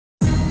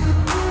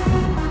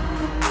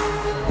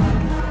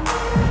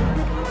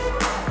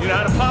know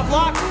how to pop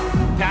lock?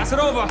 Pass it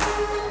over.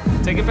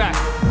 Take it back.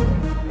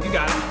 You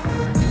got it.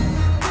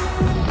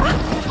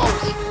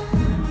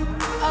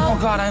 Oh,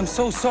 God, I'm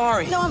so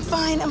sorry. No, I'm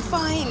fine. I'm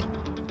fine.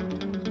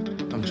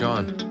 I'm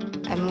John.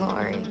 I'm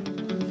Lori.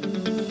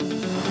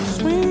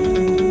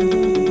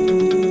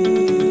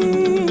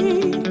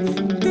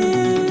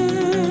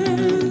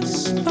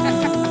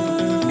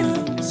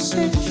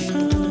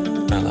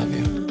 I love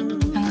you.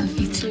 I love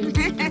you too.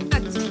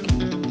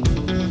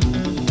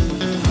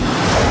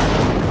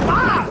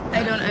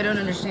 I don't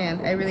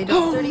understand. I really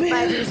don't.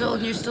 35 years old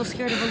and you're still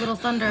scared of a little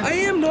thunder. I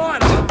am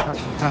not.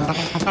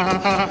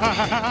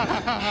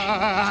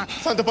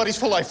 Thunder Buddies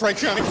for life, right,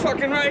 Johnny?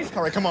 Fucking right.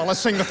 All right, come on, let's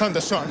sing the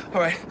thunder song.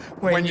 All right.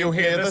 When you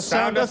hear the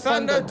sound of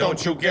thunder,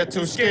 don't you get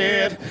too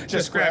scared.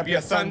 Just grab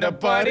your thunder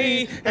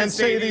buddy and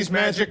say these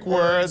magic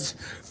words.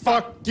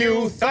 Fuck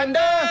you, thunder,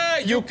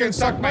 you can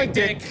suck my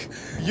dick.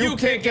 You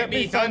can't get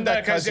me,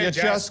 thunder, cause you're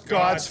just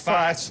God's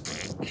farts.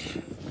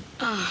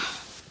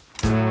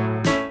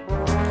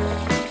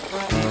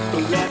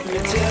 Let me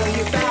tell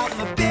you about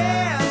my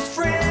best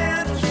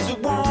friend. He's a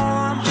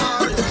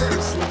warm-hearted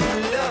person who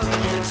loves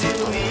me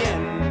till the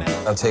end.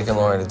 I'm taking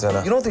Lori to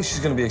dinner. You don't think she's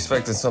gonna be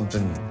expecting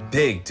something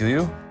big, do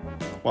you?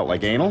 What,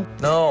 like anal?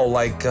 No,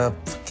 like a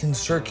fucking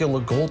circular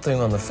gold thing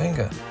on the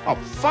finger. Oh,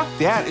 fuck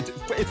that.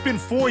 It's been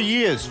 4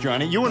 years,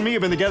 Johnny. You and me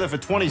have been together for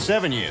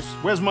 27 years.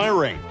 Where's my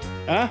ring?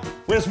 Huh?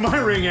 Where's my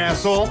ring,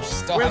 asshole?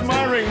 Stop Where's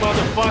my ring,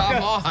 motherfucker?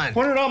 Come on.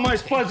 Put it on my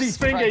fuzzy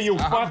finger, you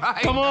fuck.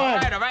 Right, Come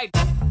on. all right.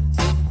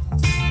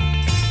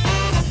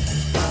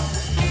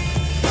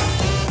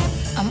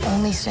 I'm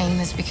only saying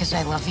this because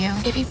I love you.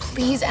 If you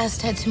please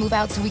ask Ted to move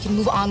out so we can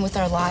move on with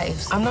our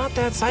lives. I'm not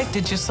that psyched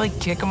to just, like,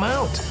 kick him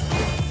out.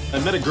 I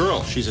met a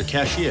girl. She's a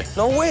cashier.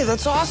 No way,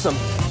 that's awesome.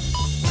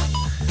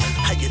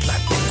 How you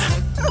like me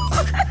now?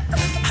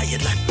 How you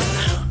like me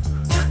now?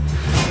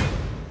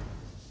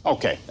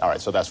 Okay, all right,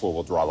 so that's where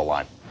we'll draw the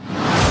line.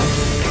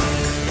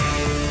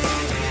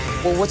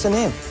 Well, what's her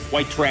name?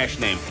 White trash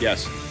name,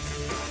 yes.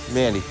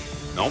 Mandy.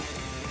 Nope.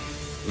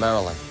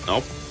 Marilyn.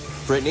 Nope.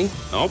 Brittany.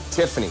 Nope.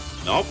 Tiffany.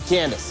 Nope.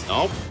 Candace.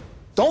 Nope.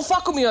 Don't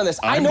fuck with me on this.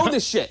 I know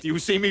this shit. You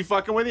see me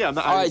fucking with you? I'm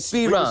not, All right,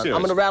 speed round.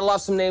 I'm gonna rattle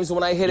off some names, and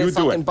when I hit it, You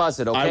do fucking it.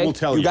 buzz it, okay? I will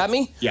tell you. You got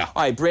me? Yeah.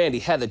 All right, Brandy,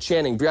 Heather,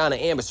 Channing, Brianna,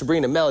 Amber,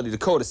 Sabrina, Melody,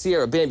 Dakota,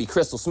 Sierra, Bambi,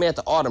 Crystal,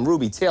 Samantha, Autumn,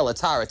 Ruby, Taylor,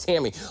 Tara,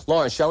 Tammy,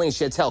 Lauren, Charlene,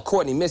 Chantel,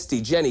 Courtney, Misty,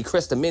 Jenny,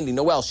 Krista, Mindy,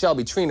 Noelle,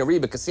 Shelby, Trina,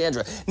 Reba,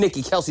 Cassandra,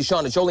 Nikki, Kelsey,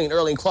 Shauna, Jolene,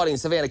 Erling, Claudine,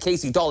 Savannah,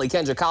 Casey, Dolly,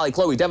 Kendra, Kylie,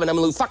 Chloe, Devin,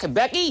 Emily, fucking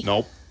Becky?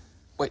 Nope.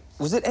 Wait,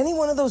 was it any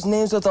one of those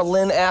names with a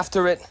Lynn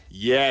after it?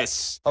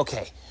 Yes.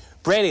 Okay.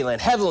 Brandy Lynn,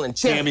 Heather Lynn,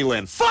 Tammy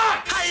Lynn. Fuck!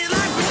 How you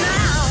like me now?